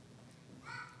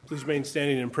Please remain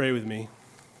standing and pray with me.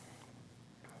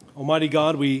 Almighty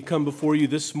God, we come before you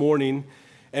this morning,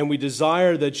 and we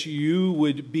desire that you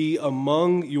would be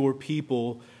among your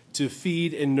people to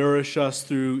feed and nourish us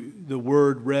through the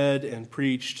word read and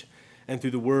preached, and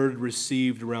through the word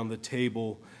received around the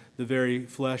table, the very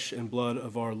flesh and blood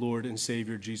of our Lord and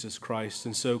Savior Jesus Christ.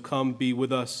 And so come be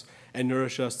with us and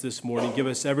nourish us this morning. Give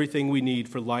us everything we need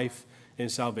for life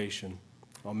and salvation.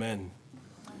 Amen.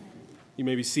 You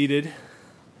may be seated.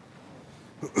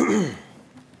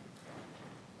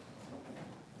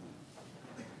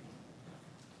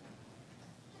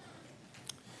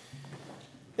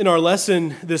 In our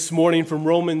lesson this morning from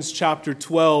Romans chapter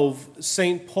 12,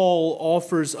 St. Paul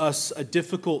offers us a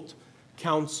difficult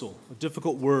counsel, a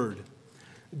difficult word.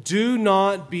 Do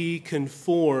not be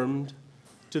conformed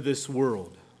to this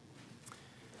world.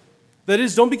 That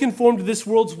is, don't be conformed to this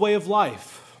world's way of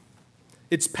life,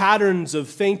 its patterns of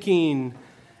thinking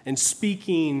and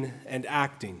speaking and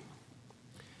acting.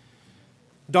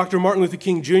 Dr. Martin Luther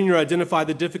King Jr. identified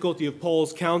the difficulty of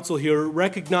Paul's counsel here,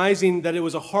 recognizing that it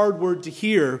was a hard word to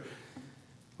hear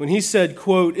when he said,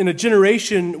 quote, "In a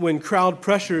generation when crowd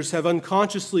pressures have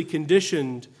unconsciously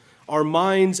conditioned our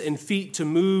minds and feet to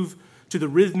move to the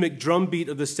rhythmic drumbeat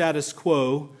of the status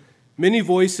quo, many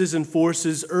voices and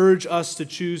forces urge us to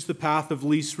choose the path of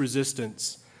least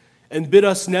resistance and bid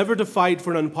us never to fight for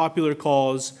an unpopular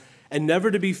cause and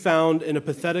never to be found in a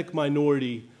pathetic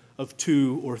minority of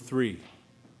 2 or 3.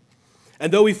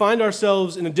 And though we find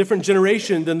ourselves in a different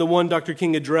generation than the one Dr.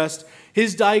 King addressed,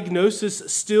 his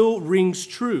diagnosis still rings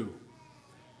true.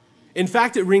 In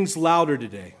fact, it rings louder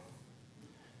today.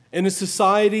 In a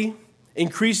society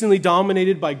increasingly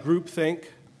dominated by groupthink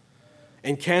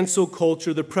and cancel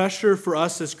culture, the pressure for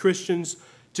us as Christians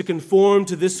to conform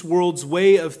to this world's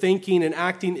way of thinking and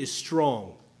acting is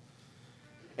strong.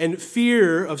 And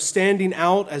fear of standing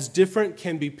out as different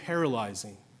can be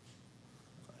paralyzing.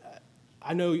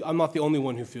 I know I'm not the only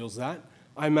one who feels that.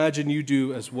 I imagine you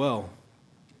do as well.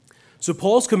 So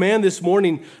Paul's command this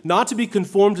morning not to be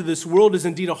conformed to this world is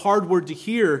indeed a hard word to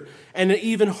hear and an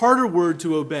even harder word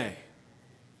to obey.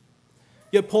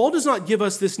 Yet Paul does not give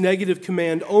us this negative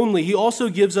command only. He also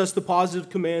gives us the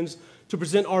positive commands to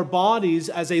present our bodies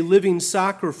as a living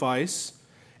sacrifice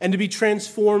and to be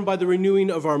transformed by the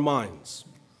renewing of our minds.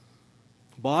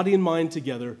 Body and mind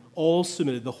together, all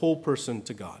submitted, the whole person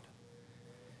to God.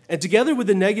 And together with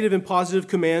the negative and positive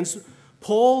commands,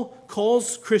 Paul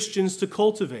calls Christians to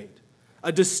cultivate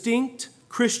a distinct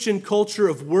Christian culture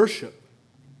of worship,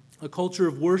 a culture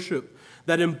of worship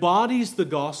that embodies the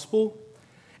gospel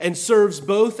and serves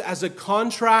both as a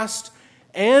contrast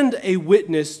and a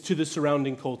witness to the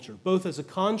surrounding culture, both as a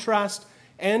contrast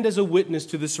and as a witness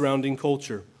to the surrounding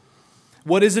culture.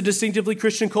 What is a distinctively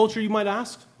Christian culture, you might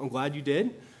ask? I'm glad you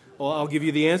did. Well, I'll give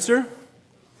you the answer.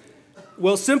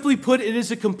 Well, simply put, it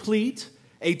is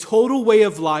a total way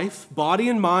of life, body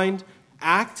and mind,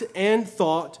 act and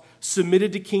thought,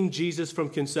 submitted to King Jesus from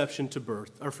conception to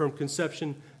birth, or from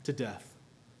conception to death.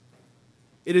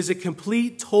 It is a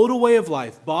complete, total way of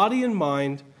life, body and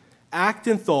mind, act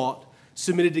and thought,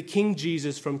 submitted to King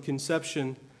Jesus from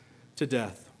conception to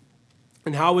death.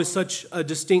 And how is such a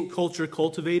distinct culture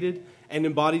cultivated and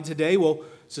embodied today? Well,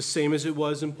 it's the same as it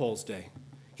was in Paul's day.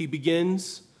 He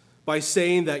begins by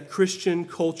saying that Christian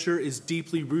culture is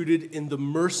deeply rooted in the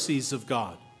mercies of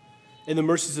God. In the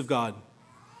mercies of God.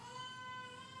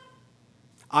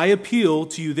 I appeal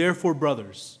to you, therefore,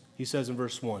 brothers, he says in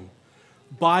verse 1,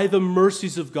 by the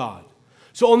mercies of God.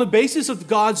 So on the basis of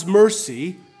God's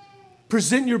mercy,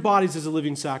 present your bodies as a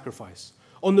living sacrifice.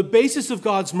 On the basis of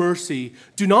God's mercy,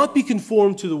 do not be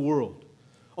conformed to the world.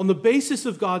 On the basis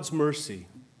of God's mercy,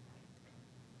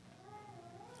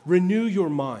 renew your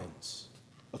minds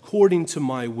according to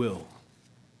my will.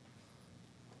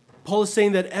 Paul is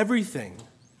saying that everything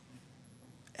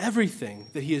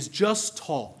that he has just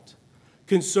taught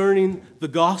concerning the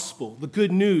gospel, the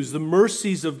good news, the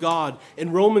mercies of God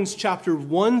in Romans chapter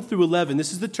 1 through 11,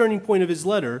 this is the turning point of his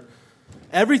letter.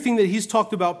 Everything that he's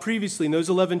talked about previously in those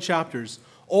 11 chapters,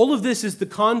 all of this is the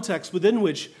context within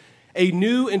which a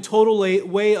new and total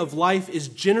way of life is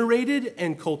generated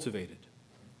and cultivated.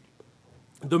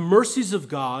 The mercies of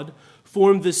God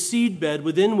form the seedbed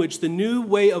within which the new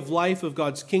way of life of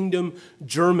God's kingdom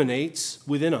germinates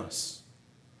within us.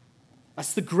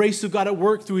 That's the grace of God at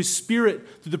work through His Spirit,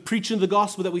 through the preaching of the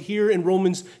gospel that we hear in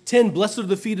Romans 10. Blessed are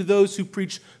the feet of those who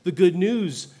preach the good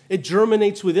news. It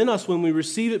germinates within us when we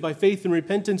receive it by faith and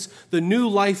repentance, the new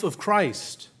life of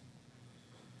Christ.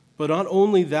 But not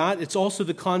only that, it's also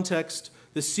the context,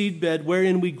 the seedbed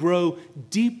wherein we grow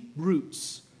deep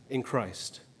roots in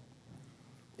Christ.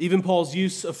 Even Paul's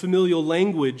use of familial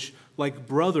language like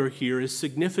brother here is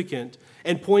significant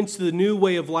and points to the new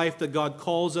way of life that God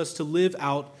calls us to live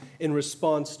out in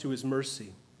response to his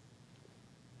mercy.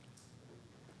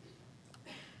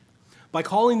 By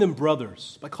calling them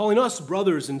brothers, by calling us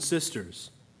brothers and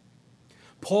sisters,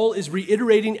 Paul is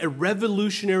reiterating a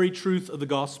revolutionary truth of the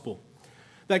gospel,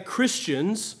 that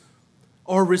Christians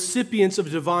are recipients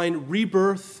of divine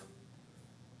rebirth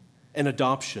and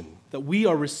adoption, that we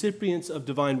are recipients of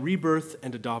divine rebirth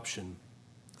and adoption.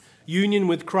 Union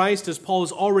with Christ, as Paul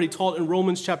has already taught in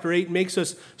Romans chapter 8, makes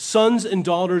us sons and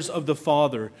daughters of the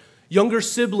Father, younger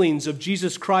siblings of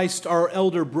Jesus Christ, our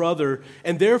elder brother,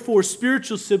 and therefore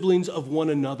spiritual siblings of one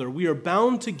another. We are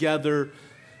bound together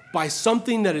by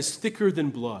something that is thicker than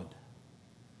blood.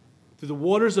 Through the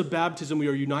waters of baptism, we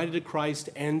are united to Christ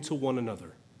and to one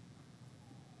another.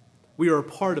 We are a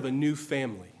part of a new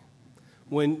family.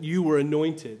 When you were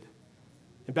anointed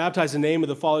and baptized in the name of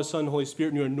the Father, Son, and Holy Spirit,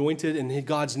 and you were anointed and had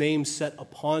God's name set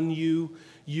upon you,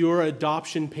 your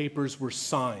adoption papers were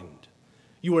signed.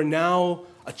 You are now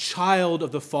a child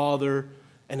of the Father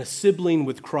and a sibling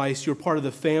with Christ. You're part of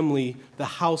the family, the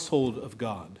household of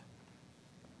God.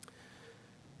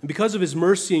 And because of his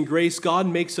mercy and grace, God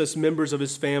makes us members of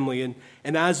his family.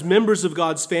 And as members of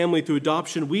God's family through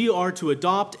adoption, we are to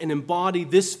adopt and embody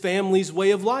this family's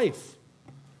way of life.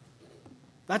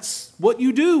 That's what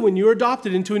you do when you're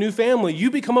adopted into a new family.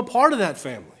 You become a part of that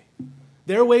family.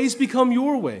 Their ways become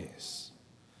your ways.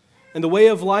 And the way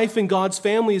of life in God's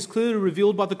family is clearly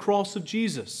revealed by the cross of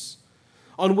Jesus,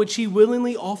 on which he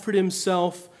willingly offered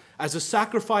himself as a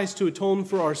sacrifice to atone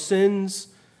for our sins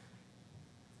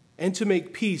and to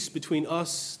make peace between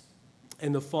us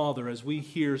and the Father, as we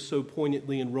hear so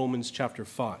poignantly in Romans chapter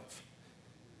 5.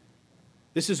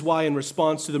 This is why, in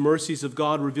response to the mercies of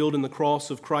God revealed in the cross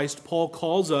of Christ, Paul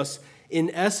calls us, in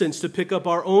essence, to pick up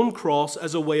our own cross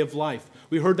as a way of life.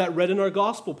 We heard that read in our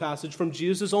gospel passage from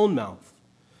Jesus' own mouth.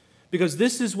 Because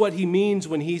this is what he means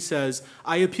when he says,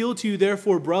 I appeal to you,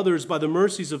 therefore, brothers, by the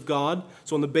mercies of God,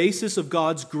 so on the basis of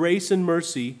God's grace and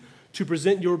mercy, to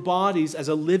present your bodies as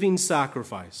a living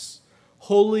sacrifice,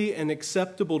 holy and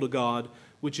acceptable to God,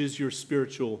 which is your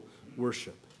spiritual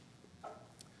worship.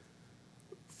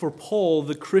 For Paul,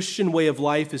 the Christian way of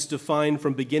life is defined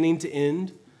from beginning to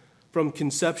end, from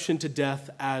conception to death,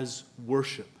 as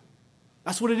worship.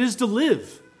 That's what it is to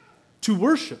live, to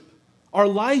worship. Our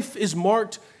life is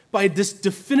marked by this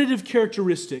definitive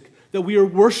characteristic that we are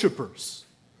worshipers,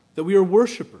 And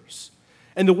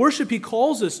the worship he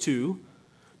calls us to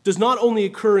does not only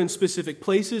occur in specific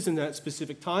places and at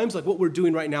specific times, like what we're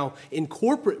doing right now in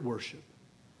corporate worship.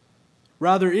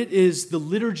 Rather, it is the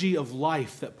liturgy of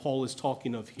life that Paul is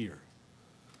talking of here.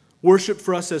 Worship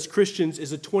for us as Christians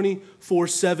is a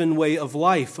 24/7 way of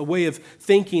life, a way of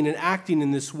thinking and acting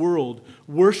in this world.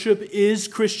 Worship is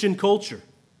Christian culture.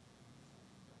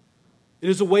 It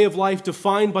is a way of life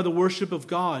defined by the worship of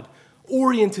God,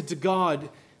 oriented to God,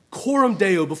 coram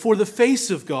Deo, before the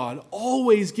face of God,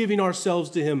 always giving ourselves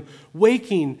to him,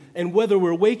 waking, and whether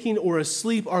we're waking or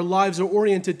asleep, our lives are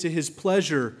oriented to his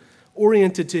pleasure,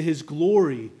 oriented to his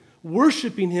glory,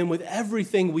 worshiping him with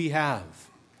everything we have,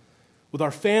 with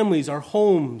our families, our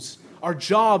homes, our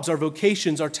jobs, our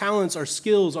vocations, our talents, our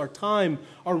skills, our time,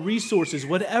 our resources,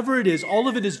 whatever it is, all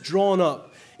of it is drawn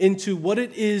up into what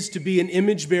it is to be an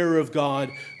image bearer of God,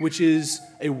 which is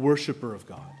a worshiper of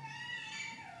God.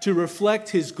 To reflect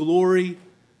his glory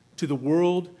to the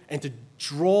world and to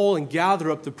draw and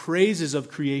gather up the praises of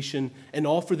creation and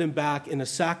offer them back in a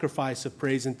sacrifice of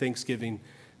praise and thanksgiving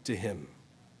to him.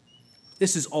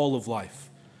 This is all of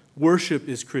life. Worship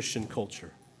is Christian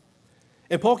culture.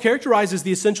 And Paul characterizes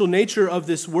the essential nature of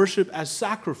this worship as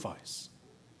sacrifice.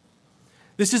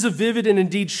 This is a vivid and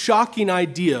indeed shocking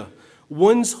idea.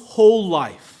 One's whole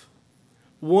life,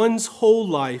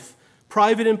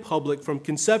 private and public, from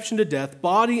conception to death,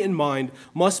 body and mind,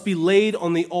 must be laid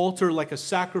on the altar like a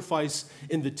sacrifice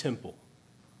in the temple.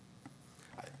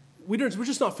 We're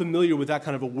just not familiar with that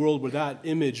kind of a world where that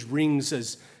image rings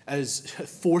as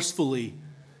forcefully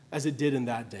as it did in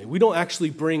that day. We don't actually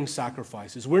bring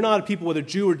sacrifices. We're not a people, whether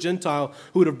Jew or Gentile,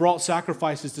 who would have brought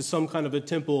sacrifices to some kind of a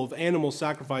temple of animal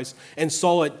sacrifice and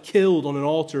saw it killed on an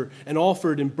altar and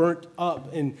offered and burnt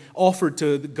up and offered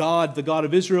to the God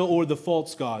of Israel, or the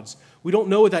false gods. We don't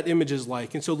know what that image is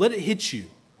like, and so let it hit you.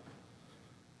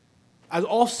 As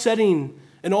offsetting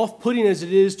and off-putting as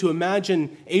it is to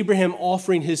imagine Abraham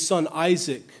offering his son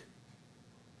Isaac,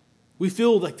 we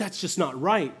feel like that's just not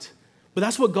right. But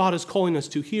that's what God is calling us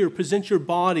to here. Present your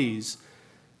bodies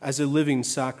as a living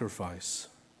sacrifice.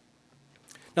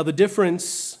 Now, the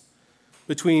difference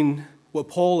between what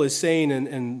Paul is saying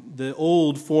and the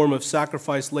old form of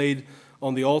sacrifice laid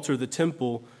on the altar of the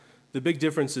temple, the big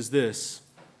difference is this.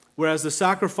 Whereas the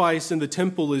sacrifice in the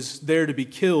temple is there to be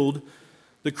killed,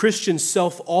 the Christian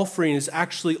self-offering is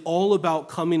actually all about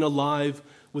coming alive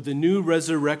with the new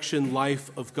resurrection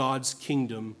life of God's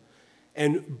kingdom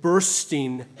and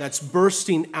bursting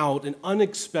out in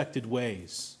unexpected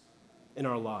ways in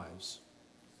our lives,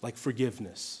 like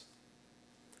forgiveness,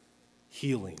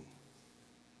 healing,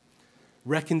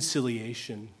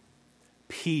 reconciliation,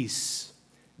 peace,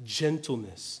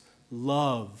 gentleness,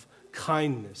 love,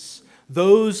 kindness.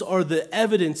 Those are the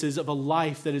evidences of a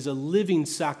life that is a living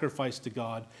sacrifice to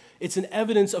God. It's an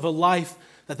evidence of a life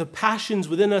that the passions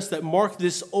within us that mark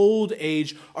this old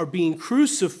age are being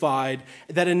crucified,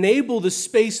 that enable the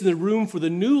space and the room for the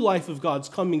new life of God's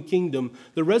coming kingdom,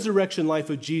 the resurrection life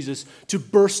of Jesus, to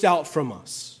burst out from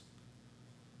us.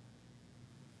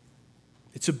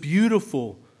 It's a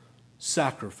beautiful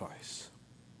sacrifice.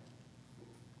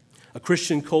 A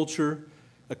Christian culture,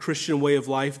 a Christian way of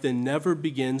life then never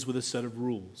begins with a set of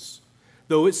rules,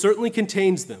 though it certainly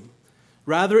contains them.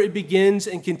 Rather, it begins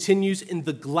and continues in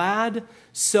the glad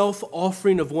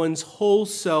self-offering of one's whole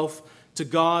self to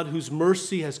God, whose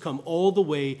mercy has come all the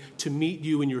way to meet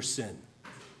you in your sin,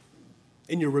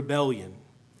 in your rebellion,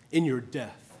 in your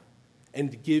death, and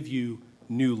to give you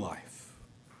new life.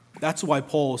 That's why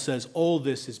Paul says all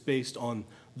this is based on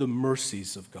the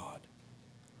mercies of God.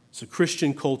 So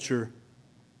Christian culture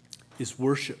is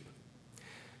worship.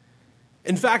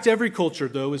 In fact, every culture,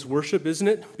 though, is worship, isn't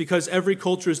it? Because every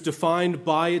culture is defined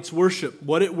by its worship,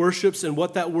 what it worships and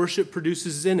what that worship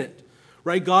produces in it.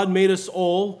 Right? God made us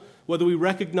all, whether we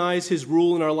recognize his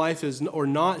rule in our life or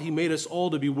not, he made us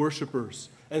all to be worshipers.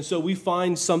 And so we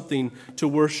find something to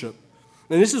worship.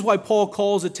 And this is why Paul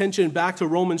calls attention back to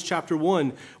Romans chapter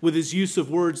 1 with his use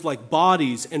of words like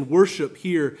bodies and worship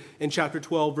here in chapter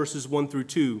 12, verses 1 through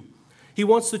 2. He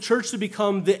wants the church to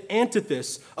become the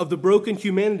antithesis of the broken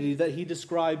humanity that he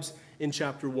describes in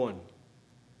chapter 1.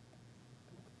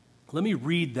 Let me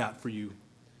read that for you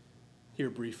here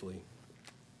briefly.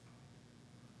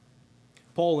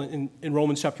 Paul in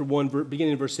Romans chapter 1,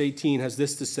 beginning in verse 18, has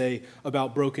this to say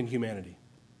about broken humanity.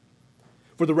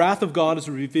 For the wrath of God is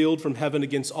revealed from heaven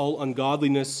against all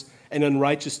ungodliness and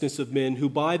unrighteousness of men who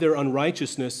by their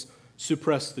unrighteousness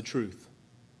suppress the truth.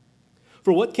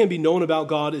 For what can be known about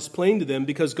God is plain to them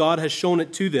because God has shown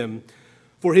it to them.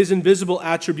 For his invisible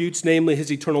attributes, namely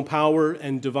his eternal power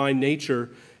and divine nature,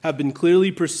 have been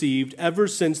clearly perceived ever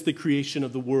since the creation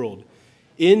of the world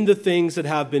in the things that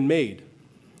have been made.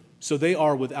 So they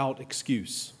are without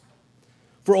excuse.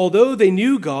 For although they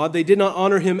knew God, they did not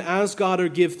honor him as God or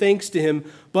give thanks to him,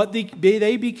 but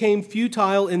they became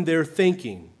futile in their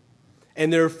thinking,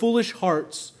 and their foolish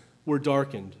hearts were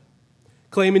darkened.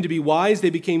 Claiming to be wise, they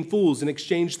became fools and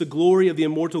exchanged the glory of the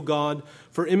immortal God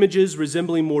for images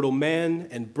resembling mortal man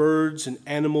and birds and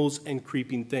animals and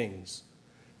creeping things.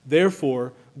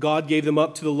 Therefore, God gave them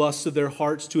up to the lusts of their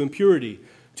hearts to impurity,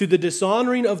 to the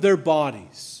dishonoring of their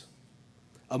bodies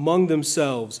among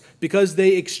themselves, because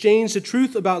they exchanged the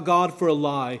truth about God for a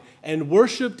lie and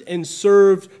worshipped and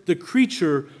served the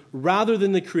creature rather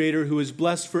than the Creator, who is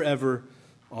blessed forever.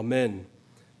 Amen.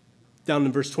 Down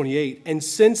in verse 28, and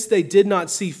since they did not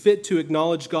see fit to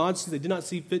acknowledge God, since they did not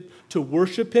see fit to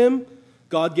worship him,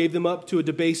 God gave them up to a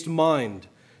debased mind,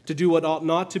 to do what ought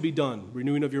not to be done,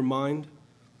 renewing of your mind.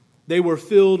 They were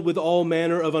filled with all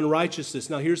manner of unrighteousness.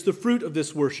 Now here's the fruit of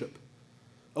this worship,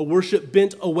 a worship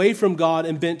bent away from God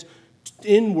and bent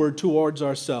inward towards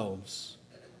ourselves.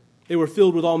 They were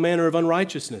filled with all manner of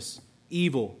unrighteousness,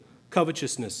 evil,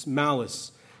 covetousness,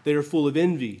 malice. They are full of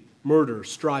envy, murder,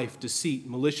 strife, deceit,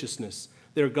 maliciousness.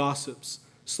 They are gossips,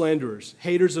 slanderers,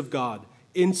 haters of God,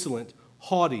 insolent,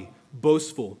 haughty,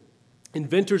 boastful,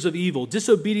 inventors of evil,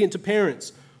 disobedient to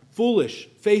parents, foolish,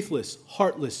 faithless,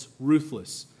 heartless,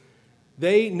 ruthless.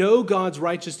 They know God's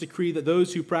righteous decree that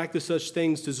those who practice such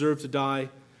things deserve to die.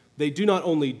 They do not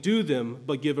only do them,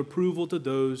 but give approval to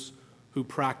those who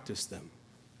practice them.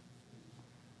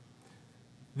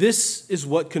 This is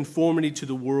what conformity to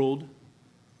the world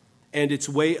and its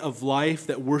way of life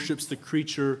that worships the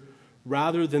creature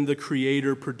rather than the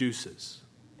Creator produces.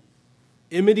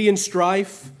 Enmity and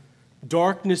strife,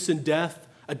 darkness and death,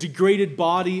 a degraded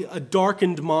body, a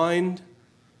darkened mind,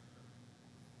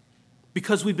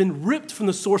 because we've been ripped from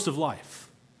the source of life.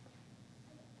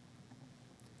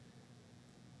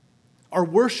 Our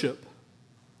worship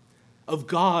of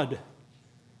God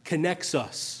connects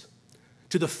us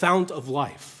to the fount of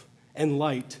life and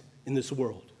light in this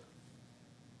world.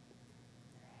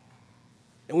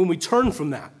 And when we turn from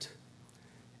that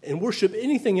and worship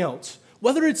anything else,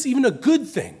 whether it's even a good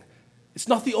thing, It's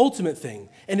not the ultimate thing.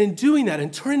 And in doing that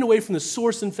and turning away from the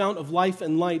source and fount of life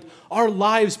and light, our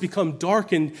lives become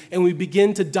darkened and we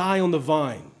begin to die on the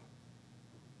vine.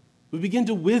 We begin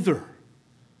to wither.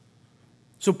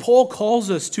 So Paul calls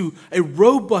us to a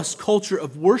robust culture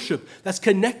of worship that's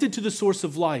connected to the source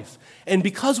of life. And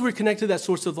because we're connected to that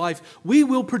source of life, we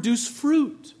will produce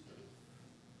fruit.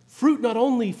 Fruit not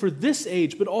only for this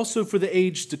age, but also for the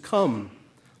age to come.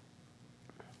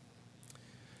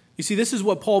 You see, this is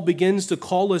what Paul begins to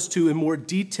call us to in more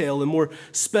detail and more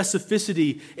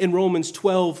specificity in Romans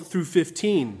 12 through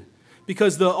 15.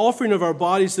 Because the offering of our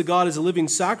bodies to God as a living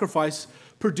sacrifice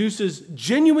produces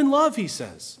genuine love, he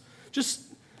says. Just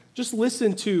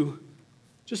listen to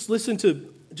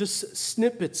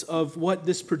snippets of what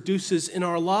this produces in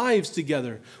our lives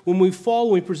together when we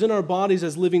present our bodies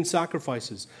as living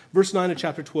sacrifices. Verse 9 of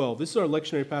chapter 12. This is our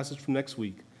lectionary passage from next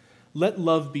week. Let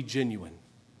love be genuine.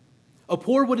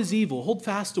 Abhor what is evil. Hold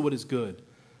fast to what is good.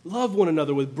 Love one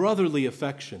another with brotherly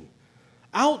affection.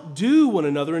 Outdo one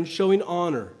another in showing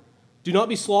honor. Do not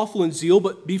be slothful in zeal,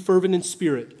 but be fervent in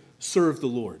spirit. Serve the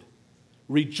Lord.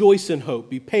 Rejoice in hope.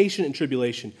 Be patient in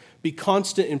tribulation. Be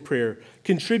constant in prayer.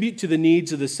 Contribute to the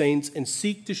needs of the saints and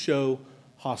seek to show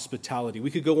hospitality. We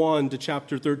could go on to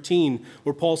chapter 13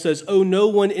 where Paul says, owe no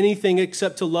one anything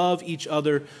except to love each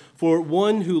other, for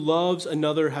one who loves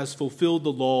another has fulfilled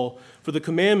the law. For the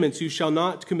commandments, you shall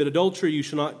not commit adultery, you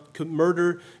shall not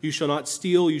murder, you shall not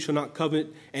steal, you shall not covet,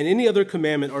 and any other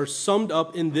commandment are summed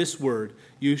up in this word,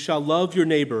 you shall love your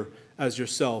neighbor as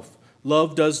yourself.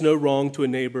 Love does no wrong to a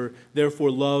neighbor,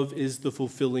 therefore love is the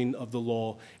fulfilling of the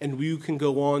law. And you can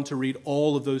go on to read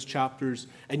all of those chapters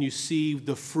and you see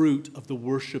the fruit of the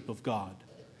worship of God,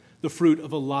 the fruit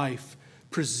of a life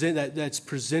that's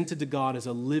presented to God as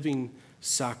a living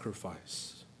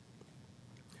sacrifice.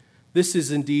 This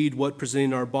is indeed what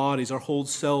presenting our bodies, our whole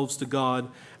selves to God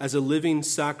as a living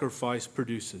sacrifice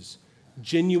produces.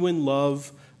 Genuine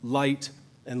love, light,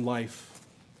 and life.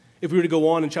 If we were to go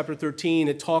on in chapter 13,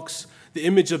 it talks, the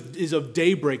image is of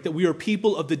daybreak, that we are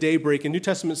people of the daybreak. And New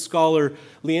Testament scholar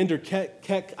Leander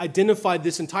Keck identified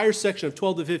this entire section of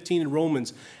 12 to 15 in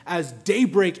Romans as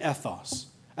daybreak ethos,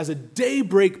 as a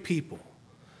daybreak people.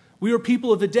 We are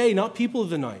people of the day, not people of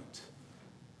the night.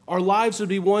 Our lives would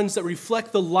be ones that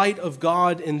reflect the light of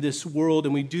God in this world,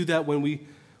 and we do that when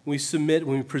we submit,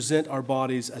 when we present our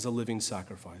bodies as a living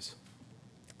sacrifice.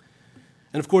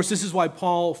 And of course, this is why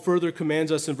Paul further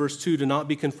commands us in verse 2 to not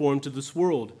be conformed to this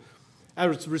world.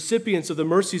 As recipients of the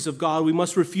mercies of God, we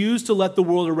must refuse to let the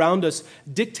world around us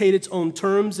dictate its own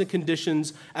terms and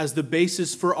conditions as the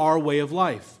basis for our way of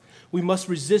life. We must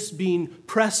resist being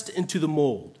pressed into the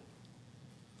mold.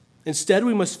 Instead,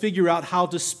 we must figure out how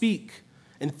to speak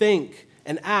and think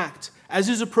and act as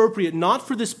is appropriate, not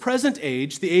for this present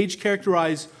age, the age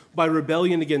characterized by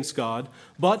rebellion against God,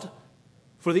 but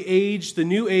for the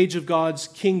new age of God's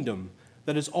kingdom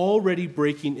that is already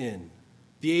breaking in,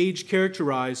 the age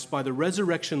characterized by the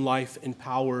resurrection life and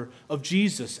power of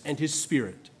Jesus and his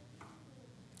Spirit.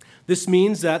 This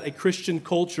means that a Christian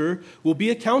culture will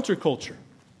be a counterculture.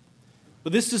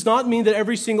 But this does not mean that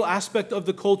every single aspect of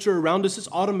the culture around us is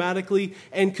automatically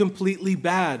and completely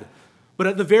bad. But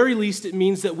at the very least, it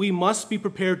means that we must be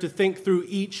prepared to think through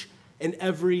each and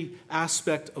every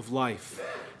aspect of life,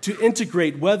 to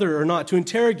interrogate whether or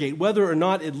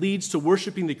not it leads to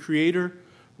worshiping the Creator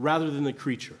rather than the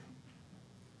creature.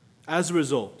 As a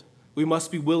result, we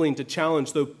must be willing to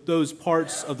challenge those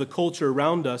parts of the culture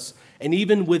around us and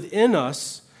even within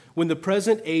us when the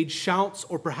present age shouts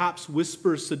or perhaps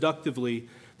whispers seductively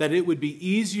that it would be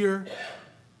easier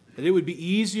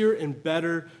and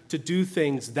better to do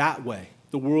things that way,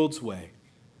 the world's way.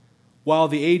 While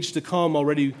the age to come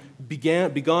already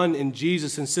begun in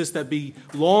Jesus insists that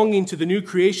belonging to the new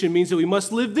creation means that we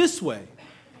must live this way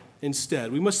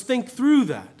instead. We must think through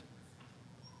that.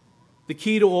 The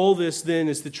key to all this then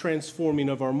is the transforming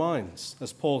of our minds,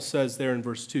 as Paul says there in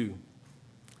verse 2.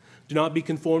 Do not be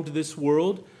conformed to this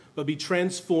world, but be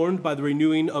transformed by the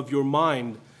renewing of your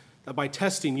mind, that by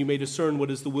testing you may discern what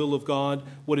is the will of God,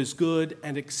 what is good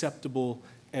and acceptable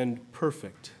and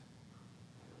perfect.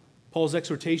 Paul's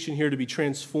exhortation here to be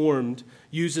transformed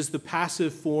uses the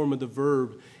passive form of the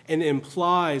verb and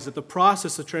implies that the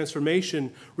process of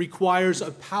transformation requires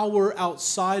a power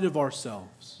outside of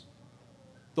ourselves,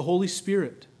 the Holy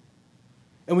Spirit.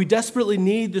 And we desperately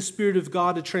need the Spirit of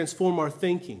God to transform our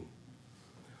thinking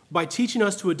by teaching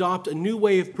us to adopt a new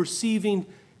way of perceiving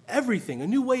everything, a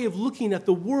new way of looking at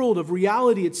the world, of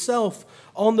reality itself,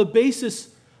 on the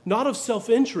basis not of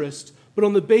self-interest, but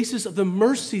on the basis of the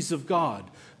mercies of God,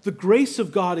 the grace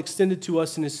of God extended to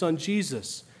us in his Son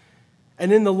Jesus.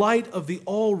 and in the light of the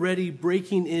already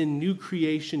breaking in new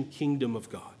creation kingdom of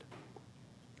God.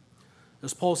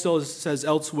 As Paul says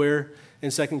elsewhere in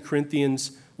 2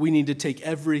 Corinthians, we need to take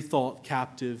every thought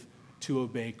captive to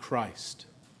obey Christ.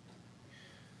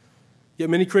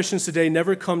 Yet many Christians today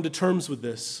never come to terms with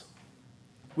this.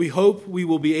 We hope we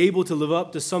will be able to live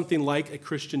up to something like a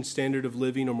Christian standard of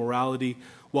living or morality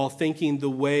while thinking the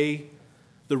way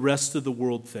the rest of the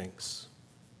world thinks.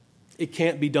 It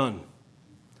can't be done.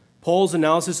 Paul's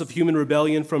analysis of human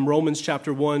rebellion from Romans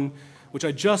chapter 1, which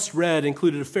I just read,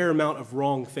 included a fair amount of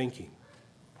wrong thinking.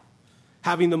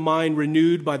 Having the mind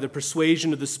renewed by the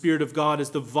persuasion of the Spirit of God is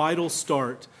the vital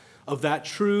start of that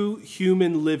true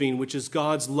human living, which is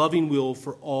God's loving will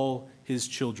for all his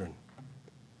children.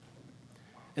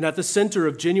 And at the center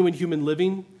of genuine human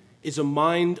living is a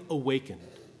mind awakened,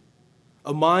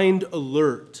 a mind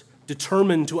alert,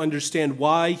 determined to understand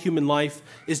why human life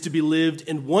is to be lived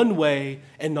in one way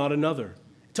and not another,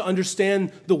 to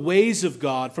understand the ways of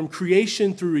God from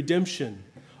creation through redemption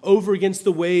over against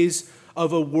the ways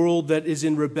of a world that is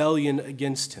in rebellion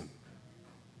against him.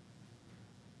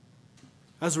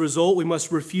 As a result, we must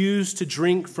refuse to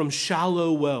drink from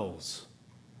shallow wells.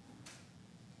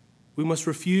 We must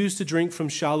refuse to drink from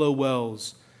shallow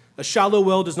wells. A shallow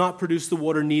well does not produce the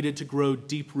water needed to grow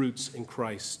deep roots in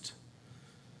Christ.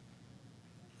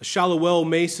 A shallow well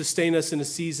may sustain us in a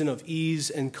season of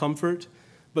ease and comfort,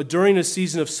 but during a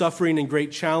season of suffering and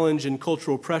great challenge and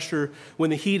cultural pressure, when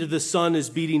the heat of the sun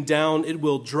is beating down, it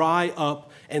will dry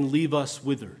up and leave us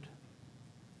withered.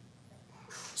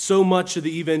 So much of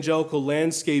the evangelical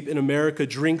landscape in America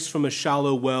drinks from a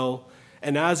shallow well,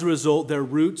 and as a result, their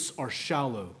roots are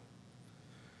shallow.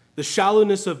 The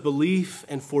shallowness of belief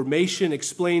and formation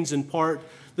explains in part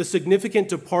the significant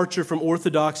departure from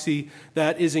orthodoxy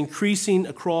that is increasing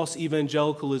across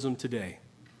evangelicalism today.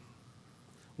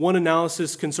 One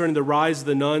analysis concerning the rise of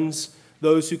the nuns,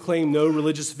 those who claim no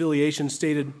religious affiliation,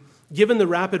 stated, "Given the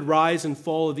rapid rise and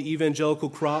fall of the evangelical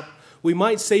crop, we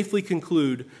might safely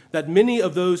conclude that many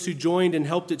of those who joined and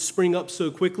helped it spring up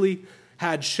so quickly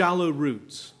had shallow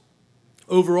roots.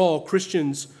 Overall,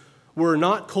 Christians were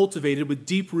not cultivated with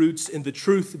deep roots in the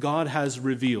truth God has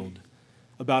revealed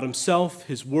about himself,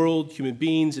 his world, human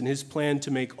beings, and his plan to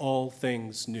make all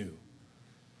things new."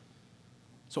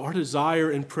 So our desire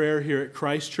and prayer here at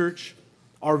Christ Church,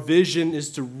 our vision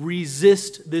is to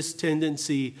resist this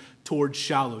tendency toward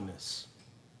shallowness.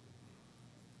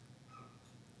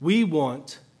 We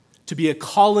want to be a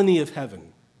colony of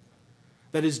heaven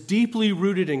that is deeply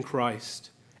rooted in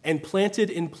Christ and planted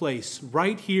in place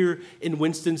right here in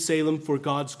Winston-Salem for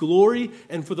God's glory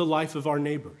and for the life of our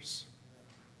neighbors.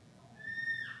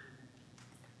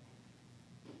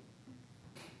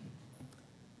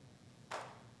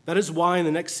 That is why in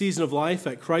the next season of life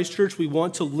at Christ Church, we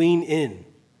want to lean in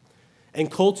and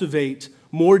cultivate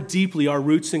more deeply our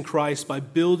roots in Christ by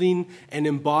building and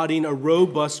embodying a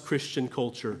robust Christian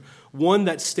culture, one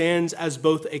that stands as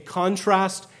both a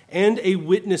contrast and a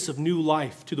witness of new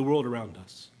life to the world around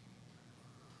us.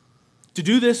 To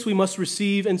do this, we must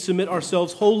receive and submit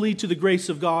ourselves wholly to the grace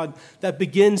of God that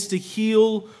begins to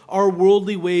heal our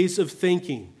worldly ways of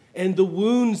thinking and the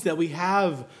wounds that we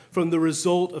have from the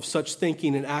result of such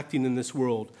thinking and acting in this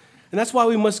world. And that's why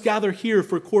we must gather here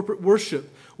for corporate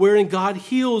worship, wherein God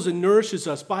heals and nourishes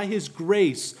us by his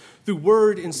grace through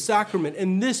word and sacrament.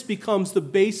 And this becomes the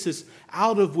basis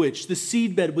out of which, the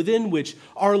seedbed within which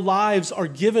our lives are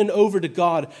given over to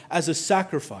God as a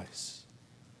sacrifice.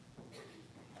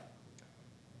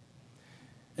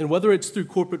 And whether it's through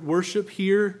corporate worship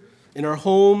here, in our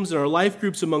homes, in our life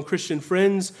groups among Christian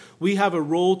friends, we have a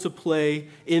role to play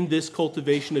in this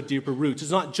cultivation of deeper roots.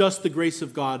 It's not just the grace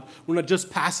of God. We're not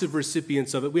just passive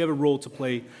recipients of it. We have a role to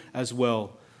play as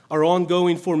well. Our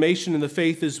ongoing formation in the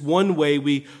faith is one way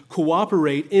we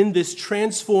cooperate in this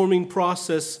transforming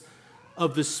process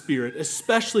of the Spirit,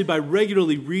 especially by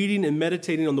regularly reading and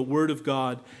meditating on the Word of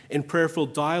God in prayerful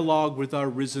dialogue with our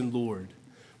risen Lord.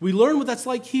 We learn what that's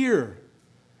like here.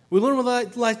 We learn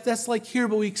what that's like here,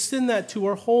 but we extend that to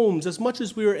our homes as much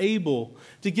as we are able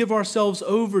to give ourselves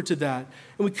over to that.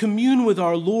 And we commune with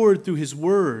our Lord through his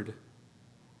word.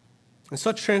 And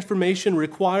such transformation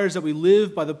requires that we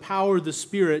live by the power of the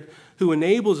Spirit who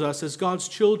enables us as God's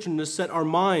children to set our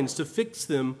minds, to fix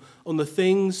them on the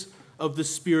things of the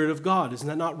Spirit of God. Isn't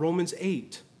that not Romans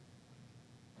 8?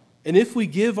 And if we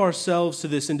give ourselves to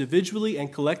this individually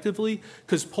and collectively,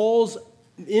 because Paul's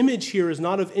image here is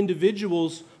not of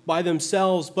individuals by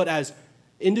themselves, but as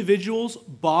individuals,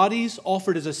 bodies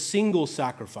offered as a single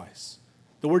sacrifice.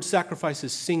 The word sacrifice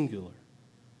is singular.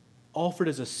 Offered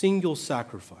as a single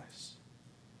sacrifice.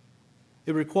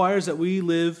 It requires that we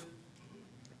live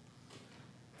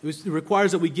It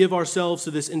requires that we give ourselves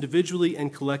to this individually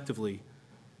and collectively.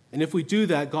 And if we do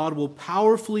that, God will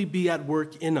powerfully be at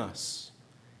work in us.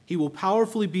 He will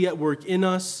powerfully be at work in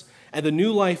us, and the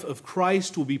new life of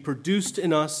Christ will be produced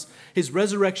in us. His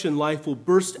resurrection life will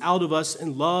burst out of us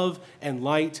in love and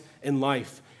light and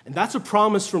life. And that's a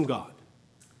promise from God.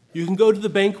 You can go to the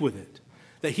bank with it,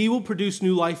 that He will produce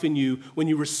new life in you when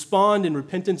you respond in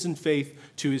repentance and faith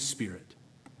to His Spirit.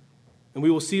 And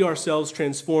we will see ourselves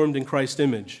transformed in Christ's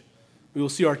image. We will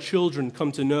see our children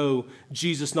come to know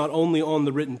Jesus not only on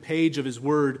the written page of His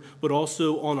Word, but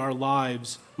also on our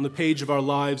lives, on the page of our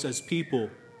lives as people.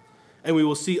 And we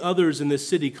will see others in this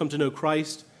city come to know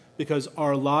Christ because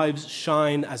our lives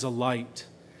shine as a light.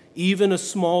 Even a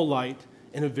small light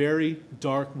in a very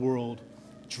dark world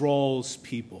draws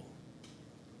people.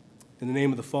 In the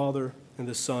name of the Father, and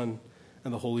the Son,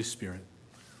 and the Holy Spirit.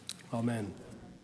 Amen.